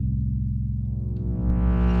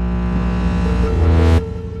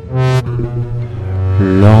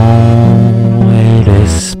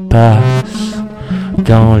l'espace,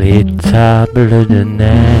 dans les tables de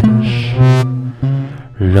neige,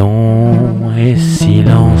 long et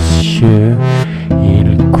silencieux,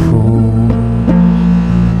 il court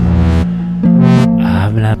à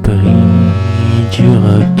l'abri du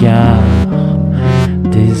regard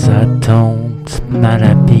des attentes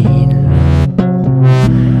malhabiles,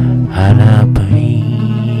 à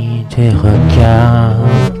l'abri des regards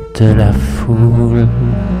de la foule.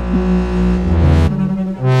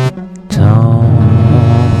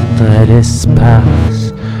 Tendre est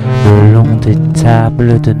l'espace le long des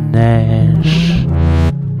tables de neige,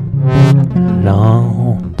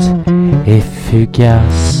 lente et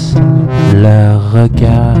fugace leur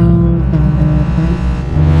regard.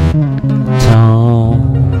 Tant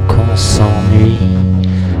qu'on s'ennuie,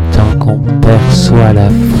 tant qu'on perçoit la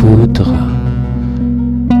foudre,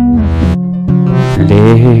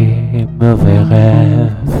 les mauvais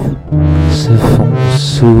rêves se font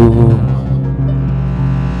sourds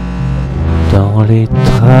dans les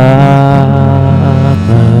trames.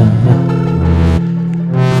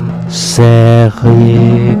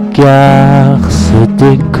 Serrier garce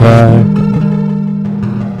d'école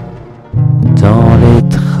dans les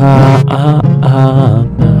trames,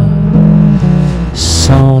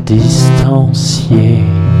 sans distancier,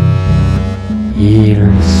 il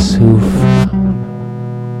souffle